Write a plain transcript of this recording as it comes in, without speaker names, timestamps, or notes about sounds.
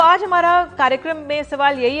आज हमारा कार्यक्रम में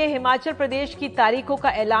सवाल यही है, हिमाचल प्रदेश की तारीखों का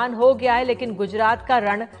ऐलान हो गया है, लेकिन गुजरात का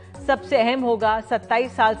रण सबसे अहम होगा।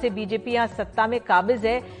 27 साल से बीजेपी यहां सत्ता में काबिज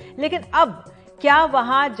है, लेकिन अब क्या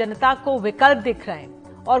वहां जनता को विकल्प दिख रहे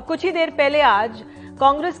हैं? और कुछ ही देर पहले आज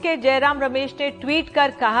कांग्रेस के जयराम रमेश ने ट्वीट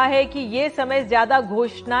कर कहा है कि ये समय ज्यादा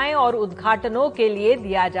घोषणाएं और उद्घाटनों के लिए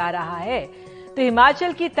दिया जा रहा है। तो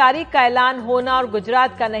हिमाचल की तारीख का ऐलान होना और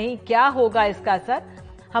गुजरात का नहीं, क्या होगा इसका असर?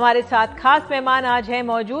 हमारे साथ खास मेहमान आज हैं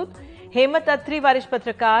मौजूद, हेमंत अत्री वरिष्ठ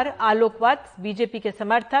पत्रकार, आलोक वत्स बीजेपी के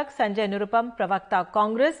समर्थक, संजय निरुपम प्रवक्ता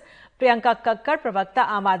कांग्रेस, प्रियंका कक्कड़ प्रवक्ता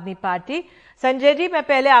आम आदमी पार्टी। संजय जी, मैं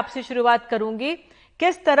पहले आपसे शुरुआत करूंगी,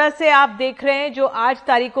 किस तरह से आप देख रहे हैं जो आज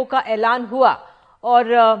तारीखों का ऐलान हुआ और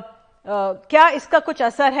क्या इसका कुछ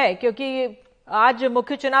असर है? क्योंकि आज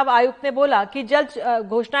मुख्य चुनाव आयुक्त ने बोला कि जल्द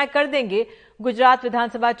घोषणाएं कर देंगे, गुजरात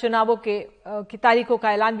विधानसभा चुनावों की तारीखों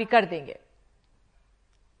का ऐलान भी कर देंगे।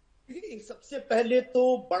 सबसे पहले तो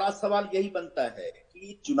बड़ा सवाल यही बनता है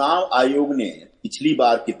कि चुनाव आयोग ने पिछली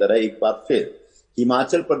बार की तरह एक बार फिर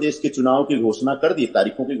हिमाचल प्रदेश के चुनाव की घोषणा कर दी,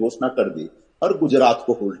 तारीखों की घोषणा कर दी और गुजरात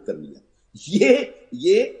को होल्ड कर लिया।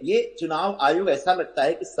 ये चुनाव आयोग ऐसा लगता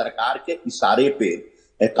है कि सरकार के इशारे पे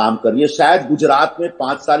काम कर रही है। शायद गुजरात में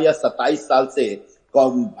 5 साल या 27 साल से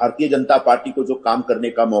भारतीय जनता पार्टी को जो काम करने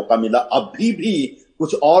का मौका मिला, अभी भी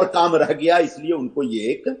कुछ और काम रह गया, इसलिए उनको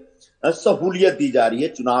ये एक सहूलियत दी जा रही है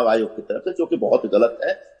चुनाव आयोग की तरफ से, जो कि बहुत गलत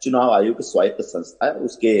है। चुनाव आयोग स्वायत्त संस्था है,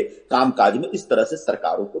 उसके कामकाज में इस तरह से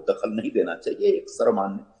सरकारों को दखल नहीं देना चाहिए, एक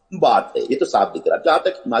सर्वमान्य बात है, ये तो साफ दिख रहा है। जहां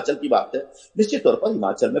तक हिमाचल की बात है, निश्चित तौर पर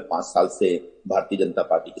हिमाचल में 5 साल से भारतीय जनता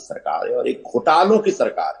पार्टी की सरकार है और एक घोटालों की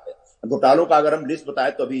सरकार है। घोटालों का अगर हम लिस्ट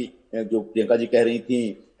बताएं तो अभी जो प्रियंका जी कह रही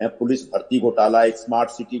थी, पुलिस भर्ती घोटाला, एक स्मार्ट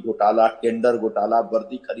सिटी घोटाला, टेंडर घोटाला,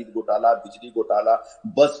 वर्दी खरीद घोटाला, बिजली घोटाला,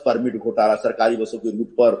 बस परमिट घोटाला, सरकारी बसों के रूट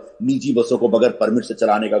पर निजी बसों को बगैर परमिट से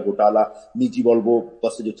चलाने का घोटाला, निजी वोल्वो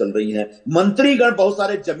बस जो चल रही हैं, मंत्रीगण बहुत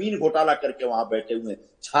सारे जमीन घोटाला करके वहां बैठे हुए हैं,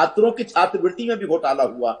 छात्रों की छात्रवृत्ति में भी घोटाला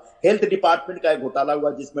हुआ, हेल्थ डिपार्टमेंट का एक घोटाला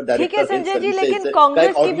हुआ जिसमें डायरेक्टर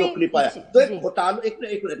ऑडियो क्लिप आया। तो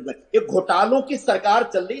एक घोटालों की सरकार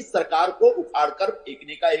चल रही, सरकार को उखाड़कर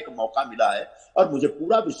फेंकने का एक मौका मिला है और मुझे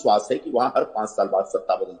पूरा विश्वास है कि वहां हर 5 साल बाद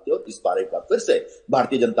सत्ता बदलती है और इस बार एक बार फिर से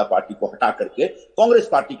भारतीय जनता पार्टी को हटा करके कांग्रेस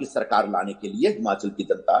पार्टी की सरकार लाने के लिए हिमाचल की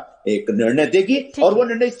जनता एक निर्णय देगी। और वो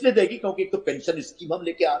निर्णय इसलिए देगी क्योंकि एक तो पेंशन स्कीम हम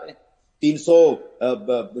लेके आ रहे हैं, 300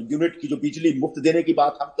 यूनिट की जो बिजली मुफ्त देने की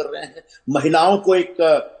बात हम कर रहे हैं, महिलाओं को एक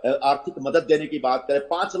आर्थिक मदद देने की बात करें,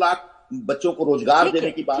 5 लाख बच्चों को रोजगार देने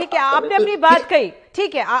की बात। ठीक है, आपने अपनी बात कही,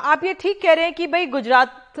 ठीक है, आप ये ठीक कह रहे हैं कि भाई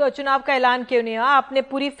गुजरात चुनाव का ऐलान क्यों नहीं हुआ, आपने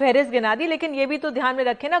पूरी फहरिस्त गिना दी, लेकिन ये भी तो ध्यान में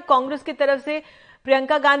रखें ना, कांग्रेस की तरफ से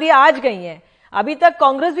प्रियंका गांधी आज गई हैं, अभी तक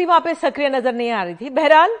कांग्रेस भी वहां पे सक्रिय नजर नहीं आ रही थी,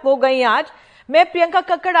 बहरहाल वो गई आज। मैं प्रियंका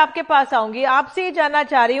कक्कड़ आपके पास आऊंगी, आपसे ये जानना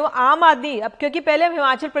चाह रही हूँ, आम आदमी, अब क्योंकि पहले हम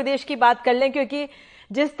हिमाचल प्रदेश की बात कर लें, क्योंकि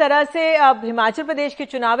जिस तरह से अब हिमाचल प्रदेश के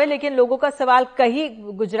चुनाव है, लेकिन लोगों का सवाल कहीं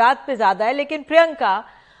गुजरात पे ज्यादा है। लेकिन प्रियंका,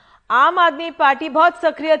 आम आदमी पार्टी बहुत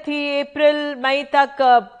सक्रिय थी अप्रैल मई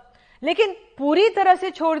तक, लेकिन पूरी तरह से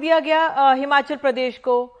छोड़ दिया गया हिमाचल प्रदेश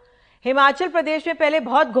को। हिमाचल प्रदेश में पहले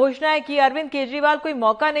बहुत घोषणाएं की, अरविंद केजरीवाल कोई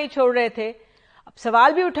मौका नहीं छोड़ रहे थे, अब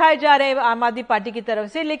सवाल भी उठाए जा रहे हैं आम आदमी पार्टी की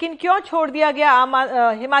तरफ से, लेकिन क्यों छोड़ दिया गया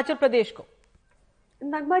हिमाचल प्रदेश को?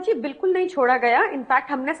 नगमा जी, बिल्कुल नहीं छोड़ा गया।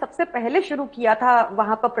 इनफैक्ट हमने सबसे पहले शुरू किया था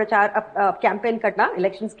वहां पर प्रचार कैंपेन करना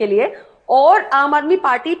इलेक्शंस के लिए, और आम आदमी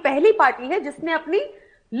पार्टी पहली पार्टी है जिसने अपनी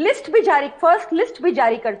फर्स्ट लिस्ट भी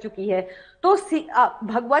जारी कर चुकी है। तो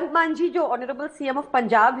भगवंत मान जी जो ऑनरेबल सीएम ऑफ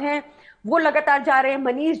पंजाब हैं, वो लगातार जा रहे हैं,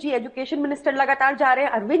 मनीष जी एजुकेशन मिनिस्टर लगातार जा रहे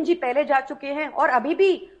हैं, अरविंद जी पहले जा चुके हैं, और अभी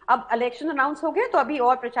भी अब इलेक्शन अनाउंस हो गए तो अभी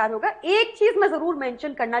और प्रचार होगा। एक चीज मैं जरूर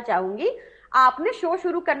मेंशन करना चाहूंगी, आपने शो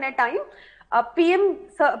शुरू करने टाइम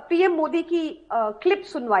पीएम मोदी की क्लिप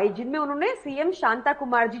सुनवाई, जिनमें उन्होंने सीएम शांता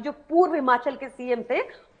कुमार जी जो पूर्व हिमाचल के सीएम थे,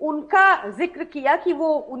 उनका जिक्र किया कि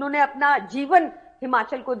वो उन्होंने अपना जीवन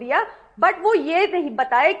हिमाचल को दिया, बट वो ये नहीं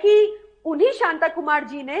बताए कि उन्हीं शांता कुमार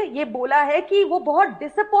जी ने ये बोला है कि वो बहुत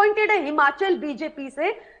डिसअपॉइंटेड है हिमाचल बीजेपी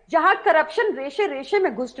से, जहां करप्शन रेशे रेशे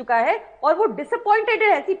में घुस चुका है, और वो डिसअपॉइंटेड है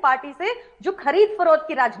ऐसी पार्टी से जो खरीद फरोख्त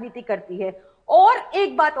की राजनीति करती है। और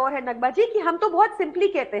एक बात और है नगमा जी, कि हम तो बहुत सिंपली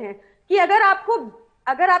कहते हैं कि अगर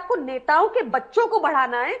आपको नेताओं के बच्चों को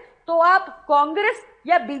बढ़ाना है तो आप कांग्रेस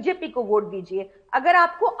या बीजेपी को वोट दीजिए, अगर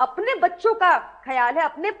आपको अपने बच्चों का ख्याल है,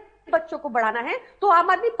 अपने बच्चों को बढ़ाना है, तो आम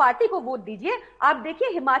आदमी पार्टी को वोट दीजिए। आप देखिए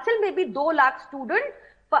हिमाचल में भी 2 लाख स्टूडेंट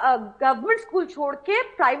गवर्नमेंट स्कूल छोड़ के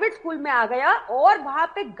प्राइवेट स्कूल में आ गया, और वहां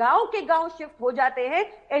पे गांव के गांव शिफ्ट हो जाते हैं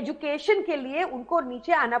एजुकेशन के लिए, उनको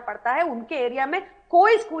नीचे आना पड़ता है, उनके एरिया में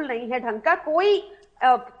कोई स्कूल नहीं है ढंग का, कोई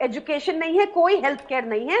एजुकेशन नहीं है, कोई हेल्थ केयर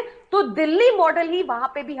नहीं है, तो दिल्ली मॉडल ही वहां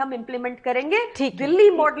पे भी हम इंप्लीमेंट करेंगे। दिल्ली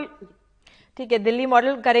मॉडल, ठीक है, दिल्ली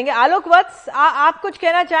मॉडल करेंगे। आलोक वत्स, आप कुछ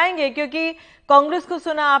कहना चाहेंगे? क्योंकि कांग्रेस को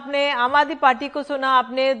सुना आपने, आम आदमी पार्टी को सुना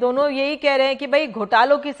आपने, दोनों यही कह रहे हैं कि भाई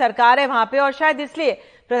घोटालों की सरकार है वहां पे, और शायद इसलिए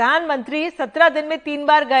प्रधानमंत्री 17 दिन में 3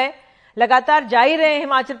 बार गए, लगातार जा ही रहे हैं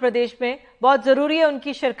हिमाचल प्रदेश में, बहुत जरूरी है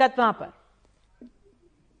उनकी शिरकत वहां पर।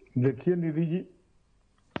 देखिए निधि जी,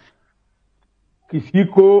 किसी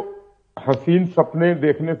को हसीन सपने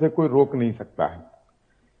देखने से कोई रोक नहीं सकता है।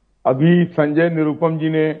 अभी संजय निरुपम जी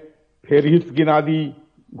ने फेहरिस्त गिना दी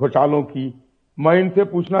घोटालों की। मैं इनसे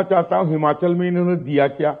पूछना चाहता हूं, हिमाचल में इन्होंने दिया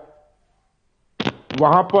क्या?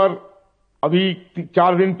 वहां पर अभी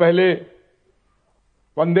 4 दिन पहले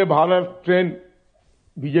वंदे भारत ट्रेन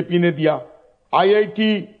बीजेपी ने दिया।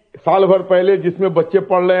 आईआईटी साल भर पहले जिसमें बच्चे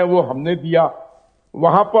पढ़ रहे हैं वो हमने दिया।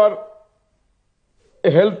 वहां पर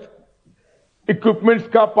हेल्थ इक्विपमेंट्स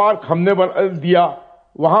का पार्क हमने दिया।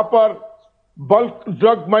 वहां पर बल्क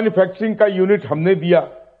ड्रग मैन्युफैक्चरिंग का यूनिट हमने दिया।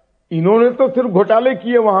 इन्होंने तो सिर्फ घोटाले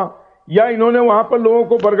किए वहां, या इन्होंने वहां पर लोगों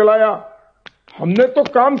को बरगलाया। हमने तो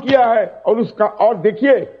काम किया है। और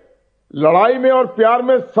देखिए, लड़ाई में और प्यार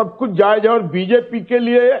में सब कुछ जायज है, और बीजेपी के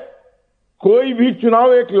लिए कोई भी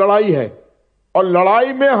चुनाव एक लड़ाई है, और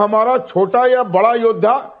लड़ाई में हमारा छोटा या बड़ा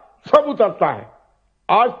योद्धा सब उतरता है।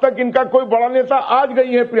 आज तक इनका कोई बड़ा नेता, आज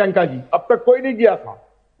गई है प्रियंका जी, अब तक कोई नहीं गया था।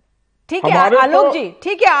 ठीक है आलोक जी,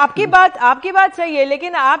 ठीक है, आपकी बात सही है,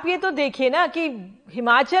 लेकिन आप ये तो देखिए ना कि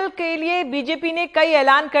हिमाचल के लिए बीजेपी ने कई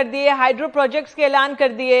ऐलान कर दिए, हाइड्रो प्रोजेक्ट्स के ऐलान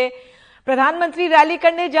कर दिए। प्रधानमंत्री रैली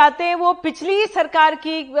करने जाते हैं, वो पिछली सरकार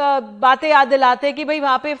की बातें याद दिलाते हैं कि भाई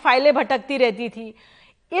वहां पे फाइलें भटकती रहती थी।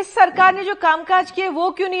 इस सरकार ने जो कामकाज किए वो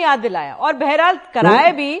क्यों नहीं याद दिलाया? और बहरहाल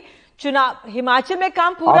कराए भी चुनाव, हिमाचल में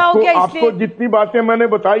काम पूरा हो गया। इसलिए आपको जितनी बातें मैंने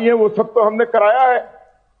बताई है वो सब तो हमने कराया है,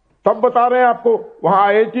 सब बता रहे हैं आपको। वहां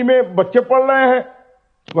आईआईटी में बच्चे पढ़ रहे हैं,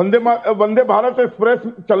 वंदे भारत एक्सप्रेस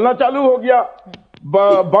चलना चालू हो गया,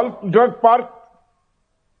 बल्क ड्रग पार्क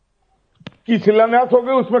की शिलान्यास हो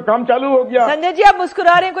गई, उसमें काम चालू हो गया। संजय जी, आप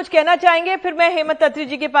मुस्कुरा रहे हैं, कुछ कहना चाहेंगे? फिर मैं हेमंत अत्री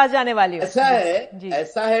जी के पास जाने वाली हूँ।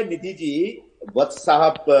 ऐसा है निधि जी, वत्स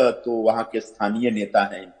साहब तो वहां के स्थानीय नेता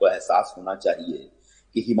हैं, इनको एहसास होना चाहिए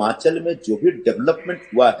कि हिमाचल में जो भी डेवलपमेंट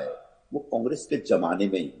हुआ है वो कांग्रेस के जमाने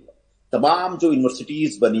में ही हुआ। तमाम जो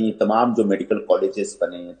यूनिवर्सिटीज बनी, तमाम जो मेडिकल कॉलेजेस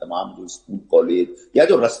बने, तमाम जो स्कूल कॉलेज या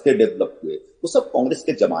जो रास्ते डेवलप हुए, वो सब कांग्रेस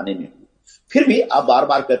के जमाने में हुए। फिर भी आप बार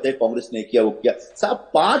बार कहते हैं कांग्रेस ने किया, वो किया। साहब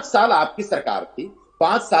 5 साल आपकी सरकार थी,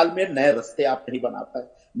 5 साल में नए रास्ते आप नहीं बना पाए,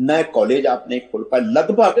 नए कॉलेज आप नहीं खोल पाए।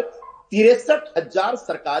 लगभग 63,000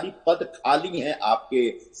 सरकारी पद खाली हैं आपके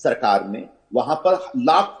सरकार में। वहां पर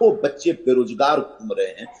लाखों बच्चे बेरोजगार घूम रहे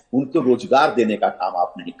हैं, उनको रोजगार देने का काम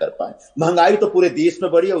आप नहीं कर पाए। महंगाई तो पूरे देश में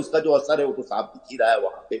बढ़ी है, उसका जो असर है वो तो साफ दिख ही रहा है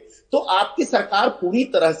वहां पे। तो आपकी सरकार पूरी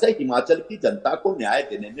तरह से हिमाचल की जनता को न्याय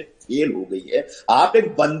देने में फेल हो गई है। आप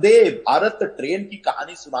एक वंदे भारत ट्रेन की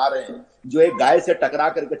कहानी सुना रहे हैं जो एक गाय से टकरा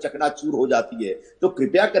करके चकनाचूर हो जाती है। तो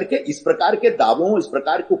कृपया करके इस प्रकार के दावों, इस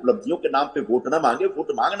प्रकार की उपलब्धियों के नाम पे वोट न मांगे।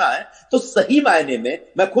 वोट मांगना है तो सही मायने में।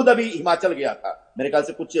 मैं खुद अभी हिमाचल गया था, मेरे ख्याल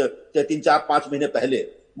से कुछ 3-4-5 महीने पहले।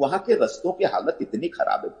 वहां के रस्तों की हालत इतनी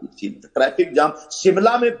खराब है, ट्रैफिक जाम।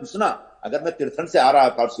 शिमला में घुसना, अगर मैं तीर्थन से आ रहा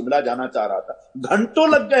था और शिमला जाना चाह रहा था, घंटों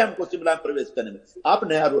लग गए हमको शिमला में प्रवेश करने में। आप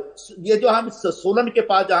नया ये जो हम सोलन के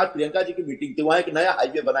पास जहां प्रियंका जी की मीटिंग थी, वहां एक नया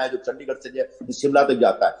हाईवे बना है जो चंडीगढ़ से शिमला तक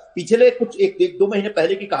जाता है। पिछले कुछ 1-2 महीने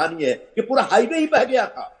पहले की कहानी है कि पूरा हाईवे ही बह गया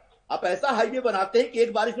था। आप ऐसा हाईवे बनाते हैं कि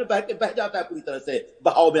एक बारिश में बह जाता है पूरी तरह से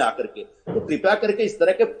बहाव में आकर के। तो कृपया करके इस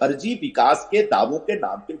तरह के फर्जी विकास के दावों के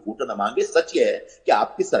नाम पे वोट न मांगे। सच ये है कि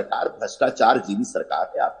आपकी सरकार भ्रष्टाचार जीवी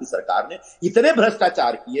सरकार है। आपकी सरकार ने इतने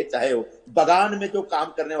भ्रष्टाचार किए, चाहे बगान में जो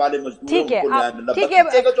काम करने वाले मजदूर हैं उनको न्याय मिलना,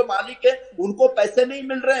 बगीचे का जो मालिक है उनको पैसे नहीं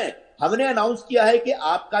मिल रहे हैं। हमने अनाउंस किया है कि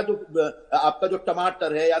आपका जो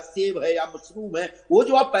टमाटर है या सेब है या मशरूम है, वो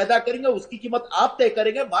जो आप पैदा करेंगे उसकी कीमत आप तय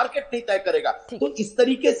करेंगे, मार्केट नहीं तय करेगा। तो इस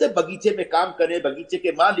तरीके से बगीचे में काम करें, बगीचे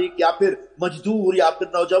के मालिक या फिर मजदूर या फिर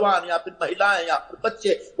नौजवान या फिर महिलाएं या फिर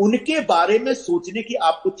बच्चे, उनके बारे में सोचने की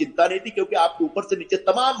आपको चिंता नहीं थी, क्योंकि आपके ऊपर से नीचे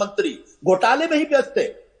तमाम मंत्री घोटाले में ही व्यस्त थे,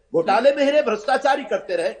 घोटाले में ही भ्रष्टाचारी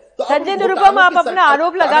करते रहे। तो संजय निरुपम, आप अपना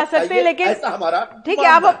आरोप लगा सकते हैं, लेकिन ऐसा हमारा ठीक है,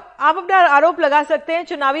 आप अपना आरोप लगा सकते हैं,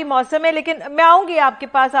 चुनावी मौसम है। लेकिन मैं आऊंगी आपके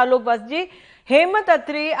पास आलोक वत्स जी। हेमंत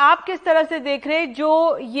अत्री, आप किस तरह से देख रहे हैं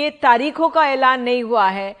जो ये तारीखों का ऐलान नहीं हुआ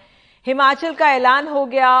है, हिमाचल का ऐलान हो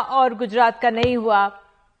गया और गुजरात का नहीं हुआ,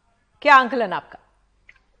 क्या आंकलन आपका?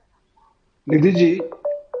 निधि जी,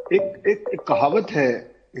 एक कहावत है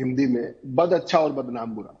हिंदी में, बद अच्छा और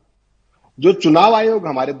बदनाम बुरा। जो चुनाव आयोग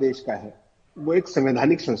हमारे देश का है वो एक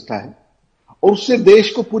संवैधानिक संस्था है, और उससे देश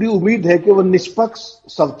को पूरी उम्मीद है कि वह निष्पक्ष,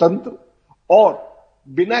 स्वतंत्र और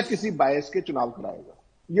बिना किसी बायस के चुनाव कराएगा।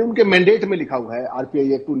 ये उनके मैंडेट में लिखा हुआ है,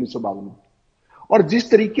 आरपीआई एक्ट 1952 में। और जिस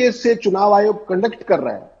तरीके से चुनाव आयोग कंडक्ट कर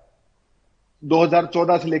रहा है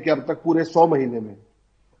 2014 से लेकर अब तक पूरे 100 महीने में,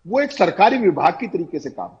 वो एक सरकारी विभाग की तरीके से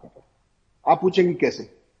काम कर रहा है। आप पूछेंगे कैसे?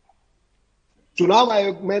 चुनाव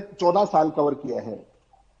आयोग में 14 साल कवर किया है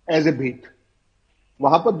एज ए बीट।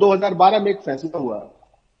 वहां पर 2012 में एक फैसला हुआ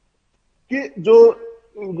कि जो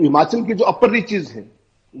हिमाचल की जो अपर रीचेज है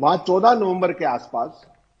वहां 14 नवंबर के आसपास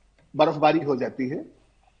बर्फबारी हो जाती है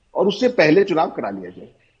और उससे पहले चुनाव करा लिया जाए।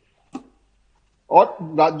 और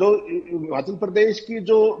जो हिमाचल प्रदेश की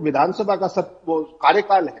जो विधानसभा का वो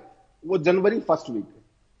कार्यकाल है वो जनवरी फर्स्ट वीक है।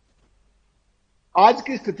 आज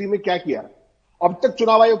की स्थिति में क्या किया? अब तक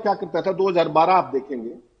चुनाव आयोग क्या करता था? 2012 आप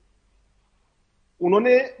देखेंगे,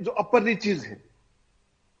 उन्होंने जो अपर रीचेज है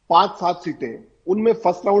 5-7 सीटें, उनमें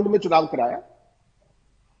फर्स्ट राउंड में चुनाव कराया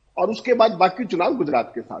और उसके बाद बाकी चुनाव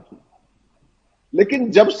गुजरात के साथ हुए। लेकिन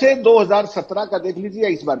जब से 2017 का देख लीजिए या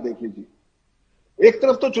इस बार देख लीजिए, एक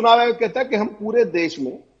तरफ तो चुनाव आयोग कहता है कि हम पूरे देश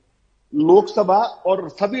में लोकसभा और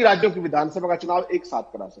सभी राज्यों की विधानसभा का चुनाव एक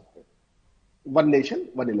साथ करा सकते हैं, वन नेशन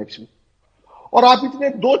वन इलेक्शन। और आप इतने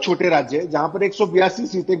 2 छोटे राज्य हैं जहां पर 182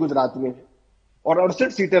 सीटें गुजरात में है और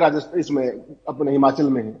 68 सीटें राजस्थान इसमें अपने हिमाचल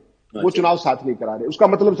में है, वो चुनाव साथ नहीं करा रहे। उसका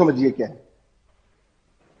मतलब समझिए क्या है?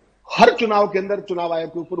 हर चुनाव के अंदर चुनाव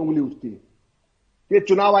आयोग के ऊपर उंगली उठती है कि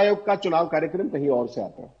चुनाव आयोग का चुनाव कार्यक्रम कहीं और से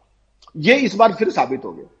आता है। ये इस बार फिर साबित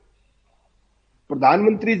हो गया।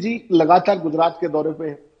 प्रधानमंत्री जी लगातार गुजरात के दौरे पे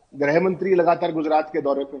हैं, गृह मंत्री लगातार गुजरात के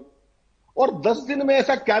दौरे पे, और 10 दिन में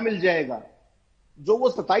ऐसा क्या मिल जाएगा जो वो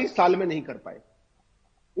 27 साल में नहीं कर पाए?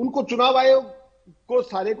 उनको चुनाव आयोग को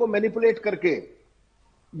सारे को मैनिपुलेट करके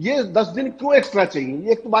ये 10 दिन क्यों एक्स्ट्रा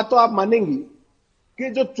चाहिए? एक तो बात तो आप मानेंगी कि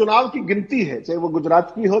जो चुनाव की गिनती है, चाहे वो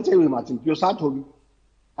गुजरात की हो चाहे वो हिमाचल की हो, 7 होगी,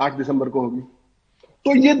 8 दिसंबर को होगी।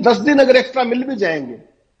 तो ये 10 दिन अगर एक्स्ट्रा मिल भी जाएंगे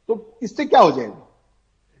तो इससे क्या हो जाएगा?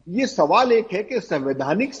 ये सवाल एक है कि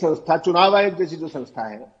संवैधानिक संस्था चुनाव आयोग जैसी जो संस्था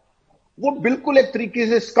है वो बिल्कुल एक तरीके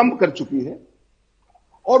से स्कम्प कर चुकी है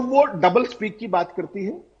और वो डबल स्पीक की बात करती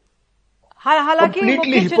है। हालांकि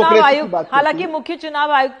मुख्य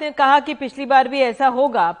चुनाव आयुक्त ने कहा कि पिछली बार भी ऐसा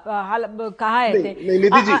होगा, कहा है। नहीं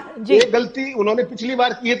निधि जी, ये गलती उन्होंने पिछली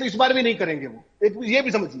बार की है तो इस बार भी नहीं करेंगे वो, एक ये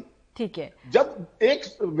भी समझिए। ठीक है, जब एक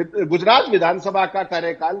गुजरात विधानसभा का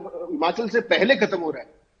कार्यकाल हिमाचल से पहले खत्म हो रहा है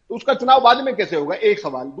तो उसका चुनाव बाद में कैसे होगा? एक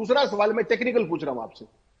सवाल। दूसरा सवाल मैं टेक्निकल पूछ रहा हूं आपसे।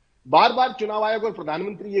 बार बार चुनाव आयोग और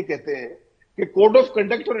प्रधानमंत्री ये कहते हैं कि कोड ऑफ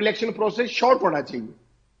कंडक्ट और इलेक्शन प्रोसेस शॉर्ट होना चाहिए।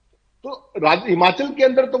 तो हिमाचल के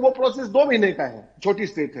अंदर तो वो प्रोसेस 2 महीने का है, छोटी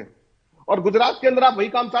स्टेट है, और गुजरात के अंदर आप वही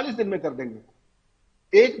काम 40 दिन में कर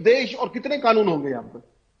देंगे। एक देश और कितने कानून होंगे यहां पर?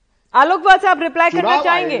 आलोक वत्स, आप रिप्लाई करना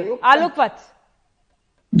चाहेंगे? आलोक वत्स,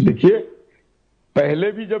 देखिए,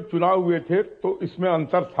 पहले भी जब चुनाव हुए थे तो इसमें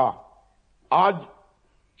अंतर था। आज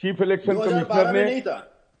चीफ इलेक्शन कमिश्नर ने, नहीं था।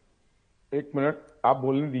 एक मिनट आप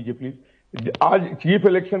बोलने दीजिए प्लीज। आज चीफ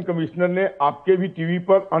इलेक्शन कमिश्नर ने आपके भी टीवी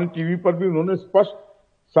पर, अन टीवी पर भी उन्होंने स्पष्ट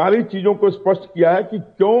सारी चीजों को स्पष्ट किया है कि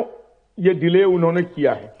क्यों ये डिले उन्होंने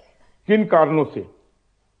किया है, किन कारणों से।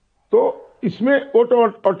 तो इसमें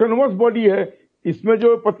ऑटोनोमस बॉडी है। इसमें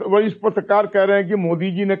जो वरिष्ठ पत्रकार कह रहे हैं कि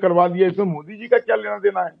मोदी जी ने करवा दिया, इसमें मोदी जी का क्या लेना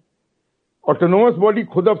देना है? ऑटोनोमस बॉडी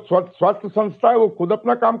खुद अब स्वास्थ्य संस्था है, वो खुद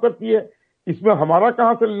अपना काम करती है, इसमें हमारा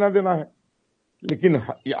कहां से लेना देना है? लेकिन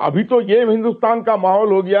अभी तो ये हिंदुस्तान का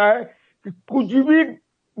माहौल हो गया है कि कुछ भी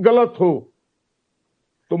गलत हो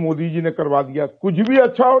तो मोदी जी ने करवा दिया, कुछ भी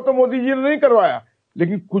अच्छा हो तो मोदी जी ने नहीं करवाया,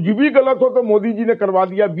 लेकिन कुछ भी गलत हो तो मोदी जी ने करवा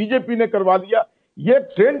दिया, बीजेपी ने करवा दिया। ये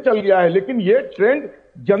ट्रेंड चल गया है, लेकिन ये ट्रेंड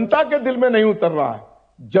जनता के दिल में नहीं उतर रहा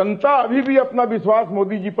है। जनता अभी भी अपना विश्वास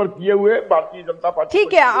मोदी जी पर किए हुए भारतीय जनता पार्टी।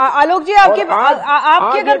 ठीक है आलोक जी, आपकी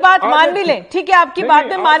अगर बात मान भी लें, ठीक है, आपकी बात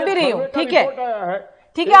में मान भी रही हूँ, ठीक है,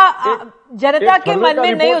 ठीक है, जनता के मन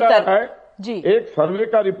में नहीं उतर है जी। एक सर्वे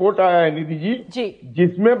का रिपोर्ट आया है निधि जी,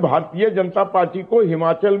 जिसमें भारतीय जनता पार्टी को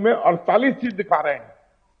हिमाचल में 48 सीट दिखा रहे हैं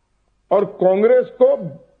और कांग्रेस को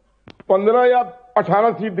 15 या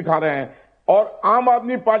 18 सीट दिखा रहे हैं और आम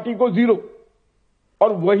आदमी पार्टी को 0।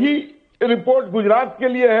 और वही रिपोर्ट गुजरात के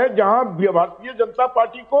लिए है जहां भारतीय जनता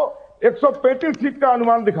पार्टी को 135 सीट का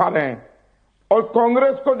अनुमान दिखा रहे हैं और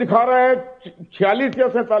कांग्रेस को दिखा रहे हैं 46 या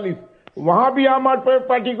 47। वहां भी आम आदमी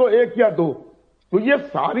पार्टी को 1 या 2। तो ये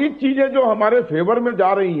सारी चीजें जो हमारे फेवर में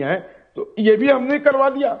जा रही हैं, तो ये भी हमने करवा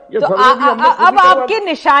दिया। ये तो अब आपके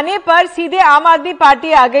निशाने पर सीधे आम आदमी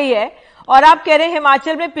पार्टी आ गई है और आप कह रहे हैं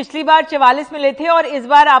हिमाचल में पिछली बार 44 मिले थे और इस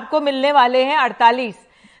बार आपको मिलने वाले हैं 48।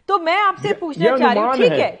 तो मैं आपसे पूछना चाह रही हूँ,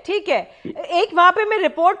 ठीक है, एक वहां पे मैं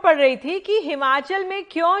रिपोर्ट पढ़ रही थी कि हिमाचल में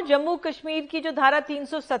क्यों जम्मू कश्मीर की जो धारा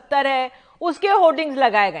 370 है उसके होर्डिंग्स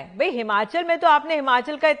लगाए गए। भाई हिमाचल में तो आपने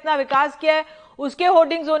हिमाचल का इतना विकास किया है, उसके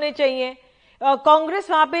होर्डिंग्स होने चाहिए। कांग्रेस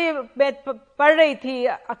वहां पे पढ़ रही थी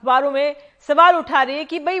अखबारों में, सवाल उठा रही है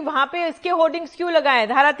कि भाई वहां पे इसके होर्डिंग्स क्यों लगाए,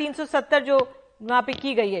 धारा 370 जो वहां पे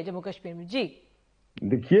की गई है जम्मू कश्मीर में। जी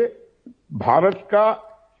देखिए, भारत का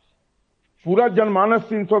पूरा जनमानस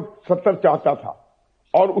 370 चाहता था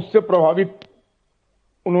और उससे प्रभावित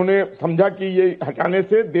उन्होंने समझा कि ये हटाने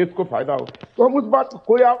से देश को फायदा हो, तो हम उस बात,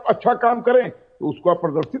 कोई आप अच्छा काम करें तो उसको आप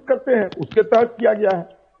प्रदर्शित करते हैं, उसके तहत किया गया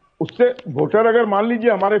है। उससे वोटर अगर मान लीजिए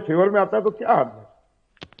हमारे फेवर में आता है तो क्या हद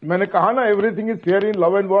है। मैंने कहा ना, everything is fair in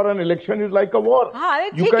love and war and election is like a war. हाँ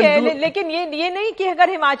ठीक है, लेकिन ये नहीं कि अगर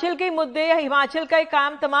हिमाचल के मुद्दे या हिमाचल का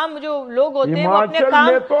काम तमाम जो लोग होते हैं वो अपने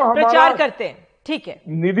काम तो प्रचार करते हैं, ठीक है।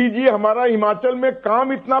 निधि जी, हमारा हिमाचल में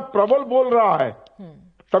काम इतना प्रबल बोल रहा है,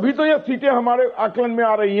 तभी तो ये सीटें हमारे आकलन में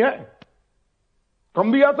आ रही हैं,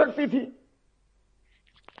 कम भी आ सकती थी।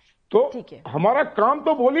 तो हमारा काम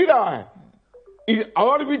तो बोल ही रहा है।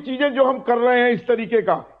 और भी चीजें जो हम कर रहे हैं इस तरीके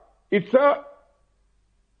का, इस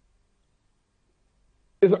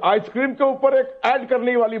आइसक्रीम के ऊपर एक ऐड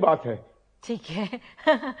करने वाली बात है। ठीक है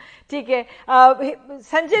ठीक है।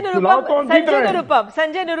 संजय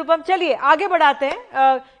निरुपम चलिए आगे बढ़ाते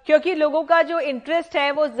हैं, क्योंकि लोगों का जो इंटरेस्ट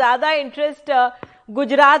है वो ज्यादा इंटरेस्ट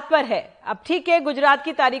गुजरात पर है। अब ठीक है, गुजरात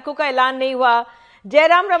की तारीखों का ऐलान नहीं हुआ,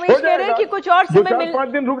 जयराम रमेश कह रहे हैं कि कुछ और समय 5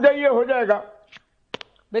 दिन रुक जाइए, हो जाएगा,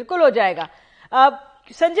 बिल्कुल हो जाएगा।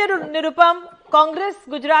 संजय निरुपम, कांग्रेस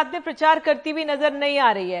गुजरात में प्रचार करती हुई नजर नहीं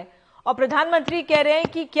आ रही है और प्रधानमंत्री कह रहे हैं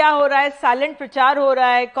कि क्या हो रहा है, साइलेंट प्रचार हो रहा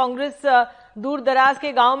है। कांग्रेस दूर दराज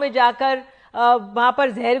के गांव में जाकर वहां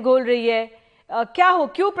पर जहर घोल रही है।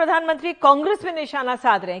 क्यों प्रधानमंत्री कांग्रेस पे निशाना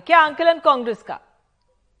साध रहे हैं, क्या आंकलन कांग्रेस का?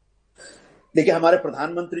 देखिए, हमारे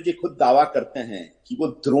प्रधानमंत्री जी खुद दावा करते हैं कि वो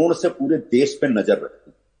द्रोण से पूरे देश पे नजर रखते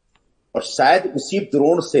हैं और शायद उसी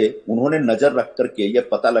द्रोण से उन्होंने नजर रख करके यह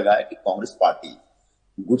पता लगाया कि कांग्रेस पार्टी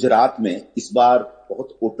गुजरात में इस बार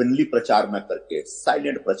बहुत ओपनली प्रचार न करके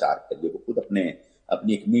साइलेंट प्रचार करिए। वो खुद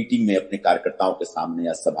अपनी एक मीटिंग में अपने कार्यकर्ताओं के सामने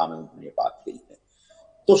या सभा में उन्होंने बात कही है।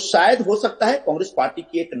 तो शायद हो सकता है कांग्रेस पार्टी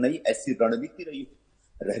की एक नई ऐसी रणनीति रही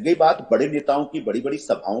हो। रह गई बात बड़े नेताओं की, बड़ी बड़ी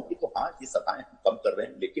सभाओं की, तो हाँ, ये सभाएं हम कम कर रहे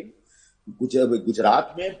हैं, लेकिन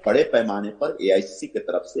गुजरात में बड़े पैमाने पर एआईसीसी की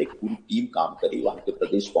तरफ से एक पूरी टीम काम करी, वहां के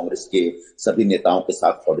प्रदेश कांग्रेस के सभी नेताओं के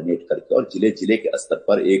साथ कोऑर्डिनेट करके, और जिले जिले के स्तर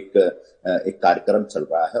पर एक कार्यक्रम चल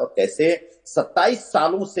रहा है। और कैसे 27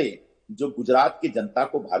 सालों से जो गुजरात की जनता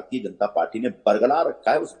को भारतीय जनता पार्टी ने बरगला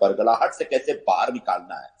रखा है, उस बरगलाहट से कैसे बाहर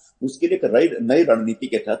निकालना है, उसके लिए एक नई रणनीति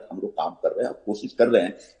के तहत हम लोग काम कर रहे हैं और कोशिश कर रहे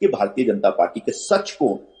हैं कि भारतीय जनता पार्टी के सच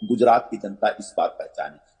को गुजरात की जनता इस बार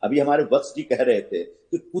पहचाने। अभी हमारे वत्स जी कह रहे थे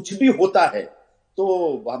कि कुछ भी होता है तो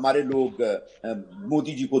हमारे लोग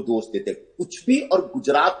मोदी जी को दोष देते, कुछ भी और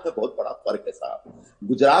गुजरात में बहुत बड़ा फर्क है साहब।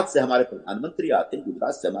 गुजरात से हमारे प्रधानमंत्री आते हैं,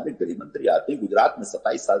 गुजरात से हमारे गृह मंत्री आते हैं, गुजरात में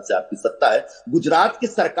 27 साल से आपकी सत्ता है, गुजरात की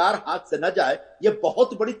सरकार हाथ से न जाए ये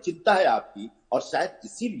बहुत बड़ी चिंता है आपकी। और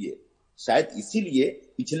शायद इसीलिए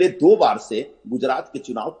पिछले 2 बार से गुजरात के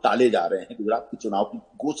चुनाव टाले जा रहे हैं, गुजरात के चुनाव की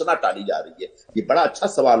घोषणा टाली जा रही है। ये बड़ा अच्छा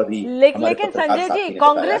सवाल अभी लेकिन संजय जी,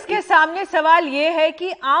 कांग्रेस के सामने सवाल ये है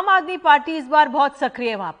कि आम आदमी पार्टी इस बार बहुत सक्रिय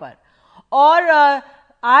है वहां पर, और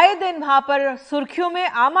आए दिन वहां पर सुर्खियों में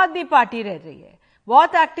आम आदमी पार्टी रह रही है,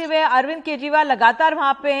 बहुत एक्टिव है। अरविंद केजरीवाल लगातार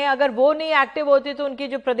वहां पे हैं, अगर वो नहीं एक्टिव होते तो उनके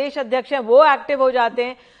जो प्रदेश अध्यक्ष हैं वो एक्टिव हो जाते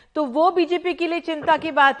हैं, तो वो बीजेपी के लिए चिंता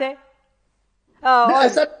की बात है,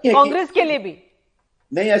 कांग्रेस के लिए भी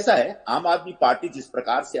नहीं। ऐसा है, आम आदमी पार्टी जिस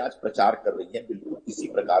प्रकार से आज प्रचार कर रही है, बिल्कुल इसी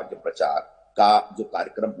प्रकार के प्रचार का जो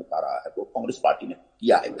कार्यक्रम होता रहा है वो कांग्रेस पार्टी ने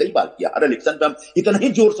किया है, कई बार किया। हर इलेक्शन पे हम इतना ही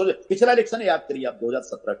जोर से, पिछला इलेक्शन याद करिए आप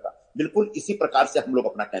 2017 का, बिल्कुल इसी प्रकार से हम लोग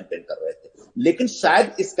अपना कैंपेन कर रहे थे। लेकिन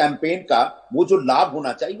शायद इस कैंपेन का वो जो लाभ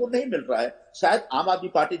होना चाहिए वो नहीं मिल रहा है। शायद आम आदमी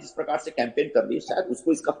पार्टी जिस प्रकार से कैंपेन कर रही है शायद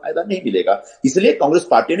उसको इसका फायदा नहीं मिलेगा। इसलिए कांग्रेस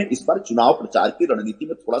पार्टी ने इस बार चुनाव प्रचार की रणनीति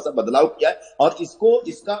में थोड़ा सा बदलाव किया है और इसको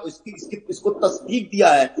तस्दीक दिया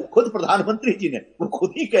है खुद प्रधानमंत्री जी ने, वो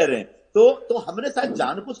खुद ही कह रहे हैं। तो हमने शायद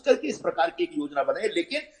जानबूझ करके इस प्रकार की एक योजना बनाई,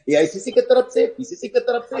 लेकिन एआईसीसी के तरफ से, पीसीसी के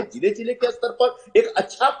तरफ से, जिले जिले के स्तर पर एक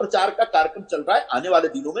अच्छा प्रचार का कार्यक्रम चल रहा है। आने वाले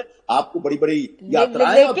दिनों में आपको बड़ी बड़ी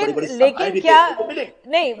यात्राएं और बड़ी बड़ी सभाएं भी देखने को मिलेंगी।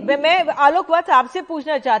 नहीं, मैं आलोक वत्स आपसे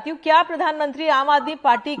पूछना चाहती हूँ, क्या प्रधानमंत्री आम आदमी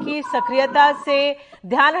पार्टी की सक्रियता से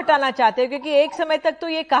ध्यान हटाना चाहते हैं? क्योंकि एक समय तक तो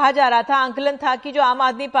ये कहा जा रहा था, आंकलन था कि जो आम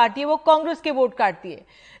आदमी पार्टी है वो कांग्रेस के वोट काटती है,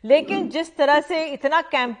 लेकिन जिस तरह से इतना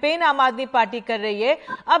कैंपेन आम आदमी पार्टी कर रही है,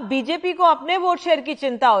 अब बीजेपी को अपने वोट शेयर की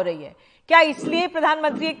चिंता हो रही है, क्या इसलिए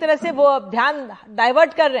प्रधानमंत्री एक तरह से वो ध्यान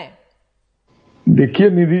डाइवर्ट कर रहे हैं? देखिए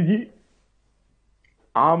निधि जी,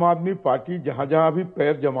 आम आदमी पार्टी जहां जहां भी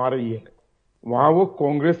पैर जमा रही है वहां वो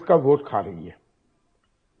कांग्रेस का वोट खा रही है।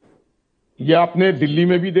 यह आपने दिल्ली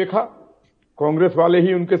में भी देखा, कांग्रेस वाले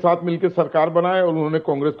ही उनके साथ मिलकर सरकार बनाए और उन्होंने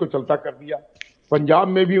कांग्रेस को चलता कर दिया। पंजाब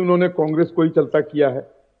में भी उन्होंने कांग्रेस को ही चलता किया है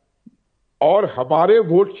और हमारे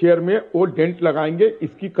वोट शेयर में वो डेंट लगाएंगे,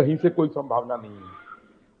 इसकी कहीं से कोई संभावना नहीं है।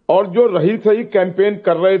 और जो रही सही कैंपेन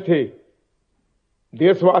कर रहे थे,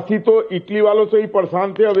 देशवासी तो इटली वालों से ही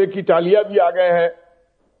परेशान थे, अब एक इटालिया भी आ गए हैं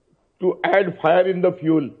to add fire in the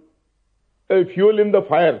fuel in the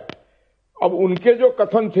fire. अब उनके जो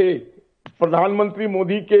कथन थे प्रधानमंत्री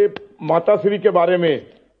मोदी के माताश्री के बारे में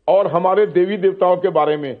और हमारे देवी देवताओं के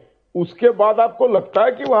बारे में, उसके बाद आपको लगता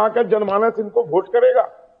है कि वहां का जनमानस इनको वोट करेगा?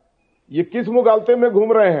 ये किस मुगालते में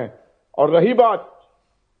घूम रहे हैं? और रही बात,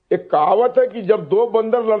 एक कहावत है कि जब दो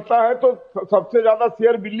बंदर लड़ता है तो सबसे ज्यादा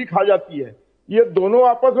शेर बिल्ली खा जाती है। ये दोनों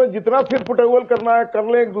आपस में जितना सिर फुटेवल करना है कर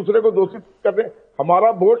लें, एक दूसरे को दोषित कर लें, हमारा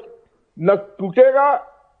वोट न टूटेगा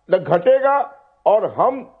न घटेगा। और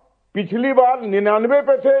हम पिछली बार 99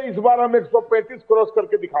 पे थे, इस बार हम 135 क्रॉस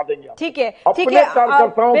करके दिखा देंगे। ठीक है, ठीक है।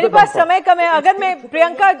 मेरे पास समय कम है। अगर मैं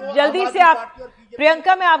प्रियंका जल्दी से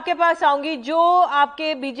प्रियंका मैं आपके पास आऊंगी। जो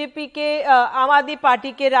आपके बीजेपी के आम आदमी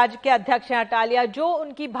पार्टी के राज्य के अध्यक्ष हैं अटालिया, जो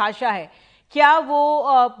उनकी भाषा है, क्या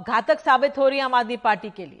वो घातक साबित हो रही है आम आदमी पार्टी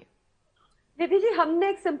के लिए? निधि जी, हमने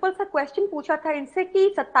एक सिंपल सा क्वेश्चन पूछा था इनसे कि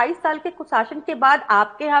 27 साल के कुशासन के बाद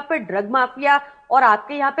आपके यहाँ पे ड्रग माफिया और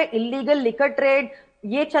आपके यहाँ पे इलीगल लिकर ट्रेड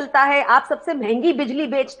ये चलता है, आप सबसे महंगी बिजली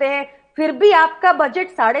बेचते हैं, फिर भी आपका बजट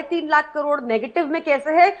 3.5 लाख करोड़ नेगेटिव में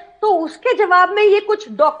कैसे है? तो उसके जवाब में ये कुछ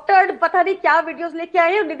डॉक्टर पता नहीं क्या वीडियोस लेके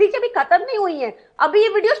आए हैं। निधि जी, अभी खत्म नहीं हुई हैं, अभी ये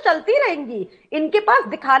वीडियोस चलती रहेंगी। इनके पास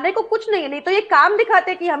दिखाने को कुछ नहीं है। नहीं तो ये काम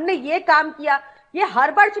दिखाते कि हमने ये काम किया। ये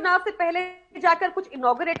हर बार चुनाव से पहले जाकर कुछ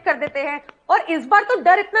इनॉग्रेट कर देते हैं और इस बार तो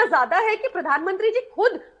डर इतना ज्यादा है कि प्रधानमंत्री जी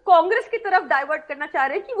खुद कांग्रेस की तरफ डाइवर्ट करना चाह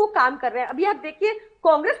रहे हैं कि वो काम कर रहे हैं। अभी आप देखिए,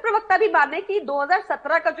 कांग्रेस प्रवक्ता भी माने कि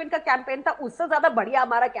 2017 का जो इनका कैंपेन था उससे ज्यादा बढ़िया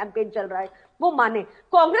हमारा कैंपेन चल रहा है, वो माने।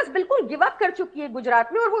 कांग्रेस बिल्कुल गिव अप कर चुकी है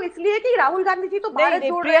गुजरात में, और वो इसलिए कि राहुल गांधी जी तो भारत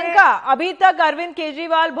जोड़ रहे हैं। प्रियंका, अभी तक अरविंद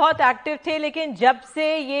केजरीवाल बहुत एक्टिव थे, लेकिन जब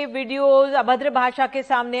से ये वीडियोज अभद्र भाषा के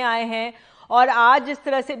सामने आए हैं और आज जिस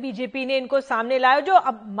तरह से बीजेपी ने इनको सामने लाया, जो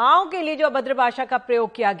अब माओ के लिए जो अभद्र भाषा का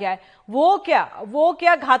प्रयोग किया गया है, वो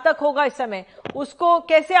क्या घातक होगा इस समय? उसको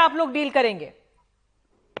कैसे आप लोग डील करेंगे?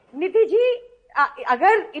 निधि जी,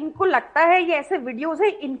 अगर इनको लगता है ये ऐसे वीडियोस है,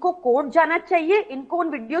 इनको कोर्ट जाना चाहिए, इनको उन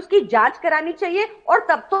वीडियोस की जांच करानी चाहिए और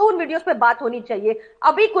तब तो उन वीडियोस पे बात होनी चाहिए।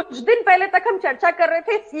 अभी कुछ दिन पहले तक हम चर्चा कर रहे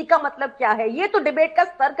थे सी का मतलब क्या है, ये तो डिबेट का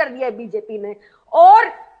स्तर कर दिया है बीजेपी ने।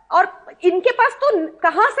 और इनके पास तो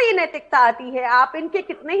कहां से ये नैतिकता आती है? आप इनके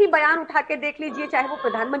कितने ही बयान उठा के देख लीजिए, चाहे वो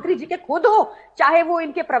प्रधानमंत्री जी के खुद हो, चाहे वो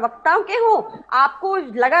इनके प्रवक्ताओं के हो, आपको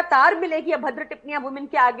लगातार मिलेगी अभद्र टिप्पणियां वुमेन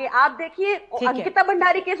के आगे। आप देखिए, अंकिता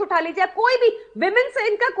भंडारी केस उठा लीजिए, कोई भी विमेन से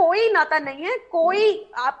इनका कोई नाता नहीं है।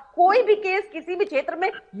 कोई भी केस किसी भी क्षेत्र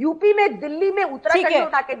में, यूपी में, दिल्ली में, उत्तराखंड में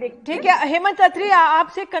उठा के देखिए। ठीक है, हेमंत अत्री,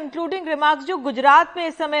 आपसे कंक्लूडिंग रिमार्क्स जो गुजरात में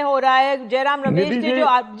इस समय हो रहा है, जयराम रमेश जी जो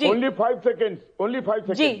जी ओनली 5 सेकेंड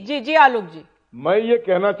जी आलोक जी, मैं ये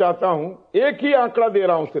कहना चाहता हूं, एक ही आंकड़ा दे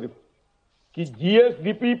रहा हूं सिर्फ, कि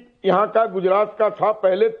जीएसडीपी यहां का गुजरात का था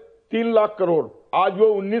पहले 3 लाख करोड़, आज वो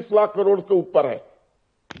 19 लाख करोड़ के ऊपर है।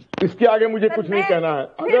 इसके आगे मुझे कुछ नहीं कहना है।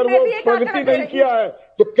 अगर वो प्रगति नहीं किया है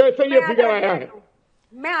तो कैसे ये फिगर आया है?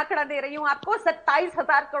 मैं आंकड़ा दे रही हूं आपको,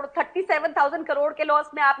 27,000 करोड़, 37,000 करोड़ के लॉस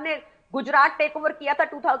में आपने गुजरात टेक ओवर किया था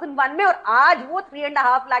 2001 में, और आज वो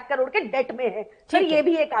 3.5 लाख करोड़ के डेट में है। फिर ये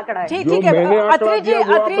भी एक आंकड़ा है। ठीक है, अत्री जी,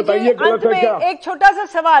 अंत में एक छोटा सा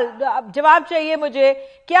सवाल जवाब चाहिए मुझे।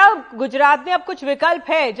 क्या गुजरात में अब कुछ विकल्प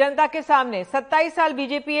है जनता के सामने? 27 साल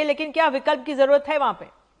बीजेपी है, लेकिन क्या विकल्प की जरूरत है वहां पे?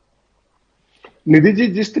 निधि जी,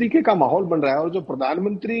 जिस तरीके का माहौल बन रहा है, और जो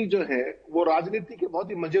प्रधानमंत्री जो है वो राजनीति के बहुत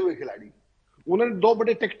ही मजे हुए खिलाड़ी, उन्होंने 2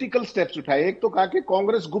 बड़े टेक्टिकल स्टेप्स उठाए। एक तो कहा कि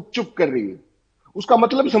कांग्रेस गुपचुप कर रही है, उसका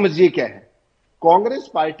मतलब समझिए क्या है। कांग्रेस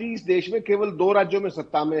पार्टी इस देश में केवल 2 राज्यों में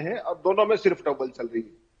सत्ता में है और दोनों में सिर्फ डबल चल रही है।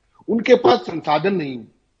 उनके पास संसाधन नहीं है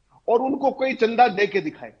और उनको कोई चंदा दे के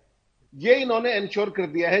दिखाए, ये इन्होंने इंश्योर कर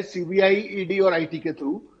दिया है सीबीआई, ईडी और आईटी के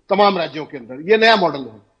थ्रू तमाम राज्यों के अंदर। ये नया मॉडल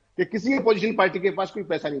है कि किसी अपोजिशन पार्टी के पास कोई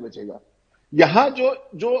पैसा नहीं बचेगा। यहां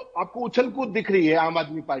जो आपको उछल कूद दिख रही है आम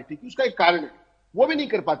आदमी पार्टी की, उसका एक कारण है, वो भी नहीं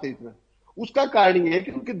कर पाते इतना। उसका कारण यह है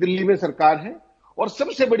कि उनकी दिल्ली में सरकार है और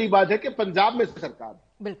सबसे बड़ी बात है कि पंजाब में सरकार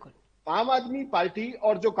है। बिल्कुल। आम आदमी पार्टी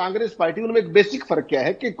और जो कांग्रेस पार्टी, उनमें एक बेसिक फर्क क्या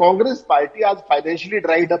है कि कांग्रेस पार्टी आज फाइनेंशियली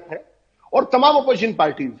ड्राइड अप है और तमाम अपोजिशन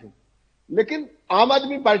पार्टीज हैं, लेकिन आम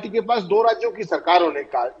आदमी पार्टी के पास 2 राज्यों की सरकार होने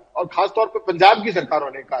का और खासतौर पर पंजाब की सरकार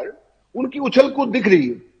होने का उनकी उछल कूद दिख रही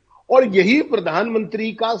है। और यही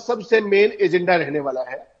प्रधानमंत्री का सबसे मेन एजेंडा रहने वाला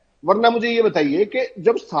है। वरना मुझे ये बताइए कि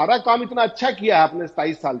जब सारा काम इतना अच्छा किया है आपने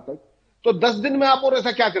 27 साल तक, तो 10 दिन में आप और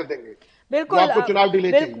ऐसा क्या कर देंगे? बिल्कुल आपको चुनाव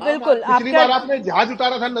डिले चाहिए। बिल्कुल पिछली बार आपने जहाज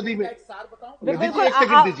उतारा था नदी में। निधि जी एक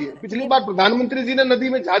सेकंड दीजिए, पिछली बार प्रधानमंत्री जी ने नदी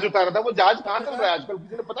में जहाज उतारा था, वो जहाज कहाँ चल रहा है आजकल,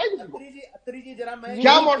 किसी ने पता है किसी को?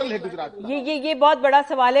 क्या मॉडल है गुजरात का? ये बहुत बड़ा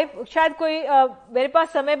सवाल है। शायद कोई मेरे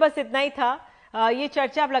पास समय बस इतना ही था। ये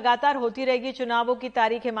चर्चा अब लगातार होती रहेगी। चुनावों की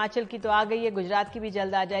तारीख हिमाचल की तो आ गई है, गुजरात की भी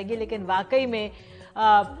जल्द आ जाएगी, लेकिन वाकई में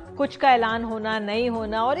कुछ का ऐलान होना नहीं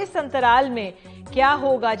होना और इस अंतराल में क्या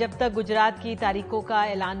होगा जब तक गुजरात की तारीखों का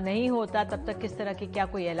ऐलान नहीं होता, तब तक किस तरह के क्या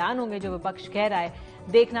कोई ऐलान होंगे जो विपक्ष कह रहा है,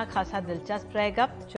 देखना खासा दिलचस्प रहेगा।